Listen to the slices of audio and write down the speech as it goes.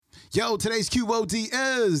Yo, today's QOD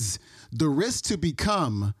is the risk to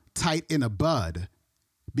become tight in a bud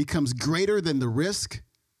becomes greater than the risk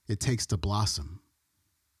it takes to blossom.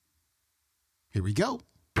 Here we go.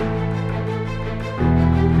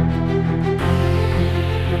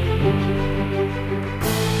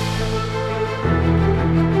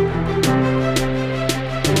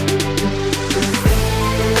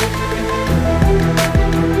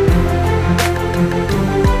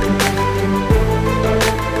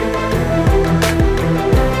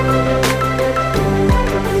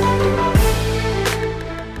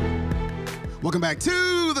 Welcome back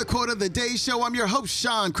to the Quote of the Day Show. I'm your host,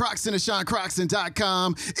 Sean Croxton of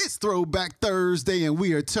SeanCroxton.com. It's Throwback Thursday, and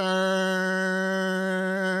we are turning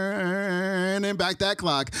back that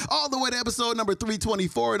clock all the way to episode number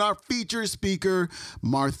 324 and our featured speaker,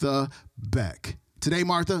 Martha Beck. Today,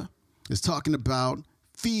 Martha is talking about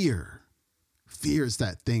fear. Fear is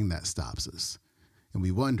that thing that stops us. And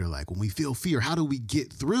we wonder, when we feel fear, how do we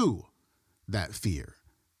get through that fear?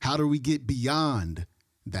 How do we get beyond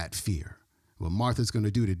that fear? What Martha's going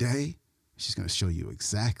to do today, she's going to show you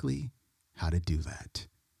exactly how to do that.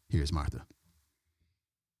 Here's Martha.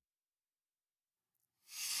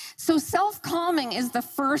 So self-calming is the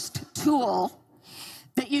first tool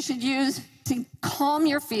that you should use to calm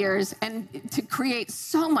your fears and to create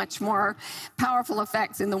so much more powerful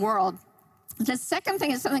effects in the world. The second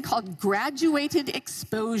thing is something called graduated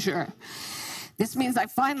exposure. This means I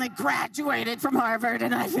finally graduated from Harvard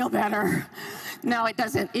and I feel better. No, it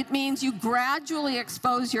doesn't. It means you gradually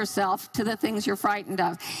expose yourself to the things you're frightened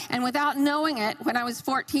of. And without knowing it, when I was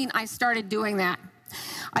 14, I started doing that.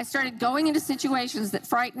 I started going into situations that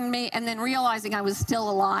frightened me and then realizing I was still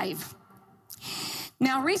alive.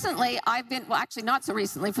 Now, recently, not so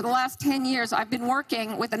recently, for the last 10 years, I've been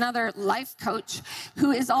working with another life coach who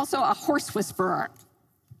is also a horse whisperer.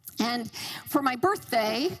 And for my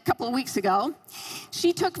birthday, a couple of weeks ago,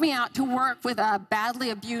 she took me out to work with a badly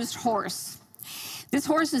abused horse. This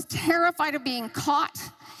horse is terrified of being caught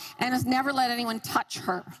and has never let anyone touch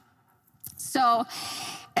her. So,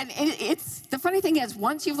 it's the funny thing is,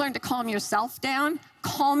 once you've learned to calm yourself down,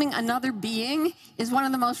 calming another being is one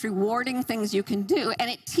of the most rewarding things you can do. And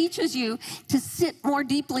it teaches you to sit more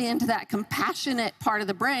deeply into that compassionate part of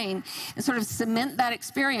the brain and sort of cement that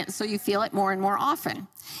experience so you feel it more and more often.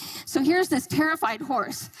 So here's this terrified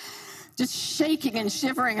horse, just shaking and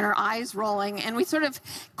shivering and her eyes rolling. And we sort of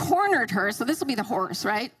cornered her. So this will be the horse,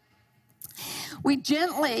 right? We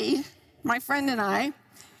gently, my friend and I,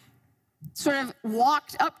 sort of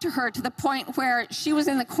walked up to her to the point where she was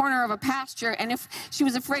in the corner of a pasture, and if she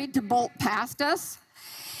was afraid to bolt past us.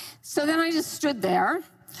 So then I just stood there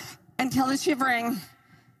until the shivering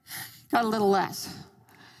got a little less.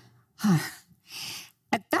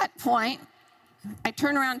 At that point, I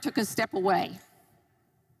turned around and took a step away.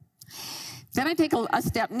 Then I take a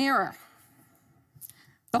step nearer.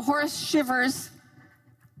 The horse shivers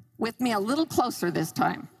with me a little closer this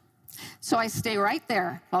time. So I stay right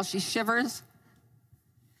there while she shivers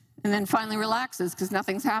and then finally relaxes because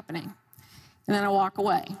nothing's happening. And then I walk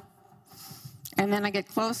away. And then I get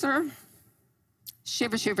closer,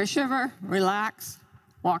 shiver, shiver, shiver, relax,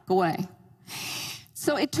 walk away.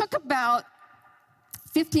 So it took about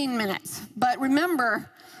 15 minutes. But remember,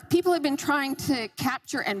 people have been trying to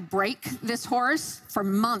capture and break this horse for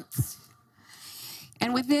months.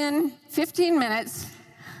 And within 15 minutes,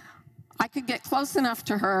 I could get close enough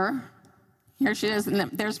to her. Here she is,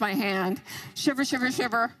 and there's my hand. Shiver, shiver,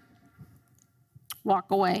 shiver.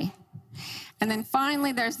 Walk away. And then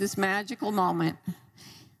finally, there's this magical moment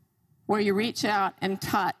where you reach out and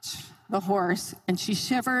touch the horse, and she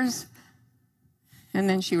shivers, and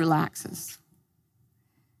then she relaxes.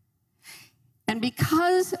 And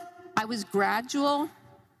because I was gradual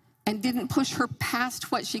and didn't push her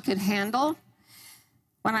past what she could handle,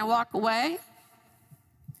 when I walk away,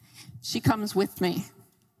 she comes with me.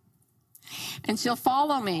 And she'll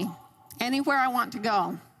follow me anywhere I want to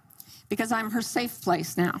go because I'm her safe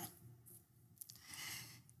place now.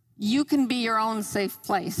 You can be your own safe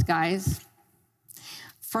place, guys.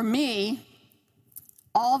 For me,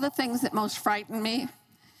 all the things that most frighten me,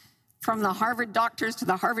 from the Harvard doctors to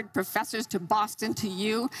the Harvard professors to Boston to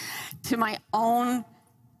you, to my own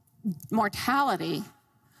mortality,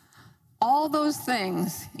 all those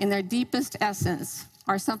things in their deepest essence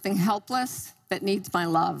are something helpless that needs my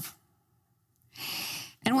love.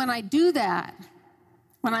 And when I do that,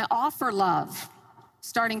 when I offer love,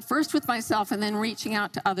 starting first with myself and then reaching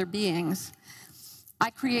out to other beings, I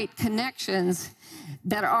create connections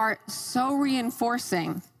that are so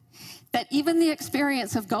reinforcing that even the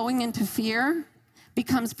experience of going into fear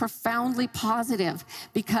becomes profoundly positive,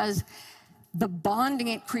 because the bonding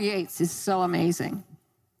it creates is so amazing.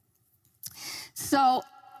 So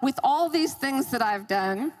with all these things that I've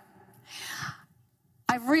done,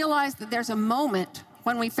 I've realized that there's a moment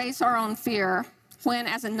when we face our own fear, when,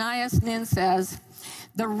 as Anais Nin says,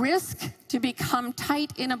 the risk to become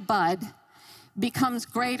tight in a bud becomes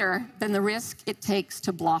greater than the risk it takes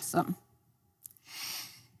to blossom.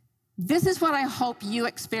 This is what I hope you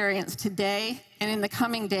experience today and in the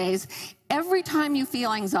coming days. Every time you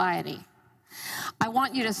feel anxiety, I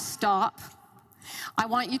want you to stop. I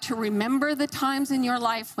want you to remember the times in your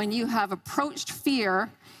life when you have approached fear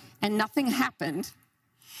and nothing happened.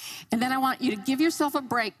 And then I want you to give yourself a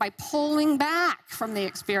break by pulling back from the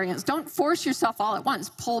experience. Don't force yourself all at once.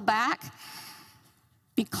 Pull back.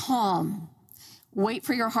 Be calm. Wait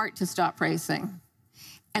for your heart to stop racing.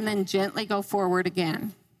 And then gently go forward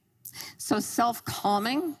again. So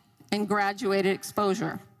self-calming and graduated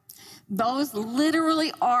exposure. Those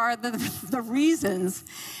literally are the reasons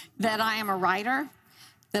that I am a writer,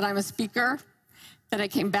 that I'm a speaker, that I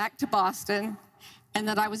came back to Boston, and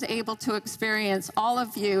that I was able to experience all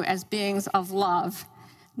of you as beings of love,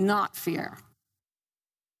 not fear.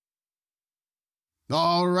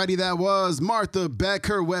 Alrighty, that was Martha Beck.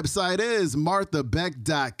 Her website is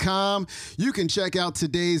marthabeck.com. You can check out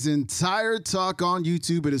today's entire talk on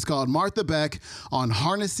YouTube. It is called Martha Beck on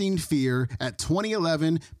Harnessing Fear at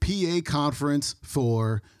 2011 PA Conference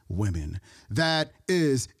for Women. That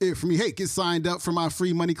is it for me. Hey, get signed up for my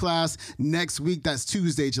free money class next week. That's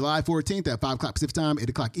Tuesday, July 14th at 5 o'clock Pacific time, 8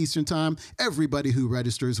 o'clock Eastern time. Everybody who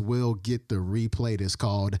registers will get the replay. It's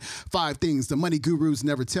called 5 Things the Money Gurus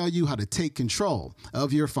Never Tell You, How to Take Control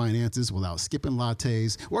of Your Finances Without Skipping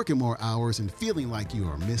Lattes, Working More Hours, and Feeling Like You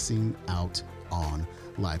Are Missing Out on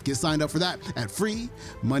Life. Get signed up for that at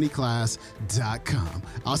freemoneyclass.com.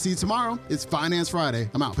 I'll see you tomorrow. It's Finance Friday.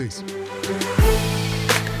 I'm out. Peace.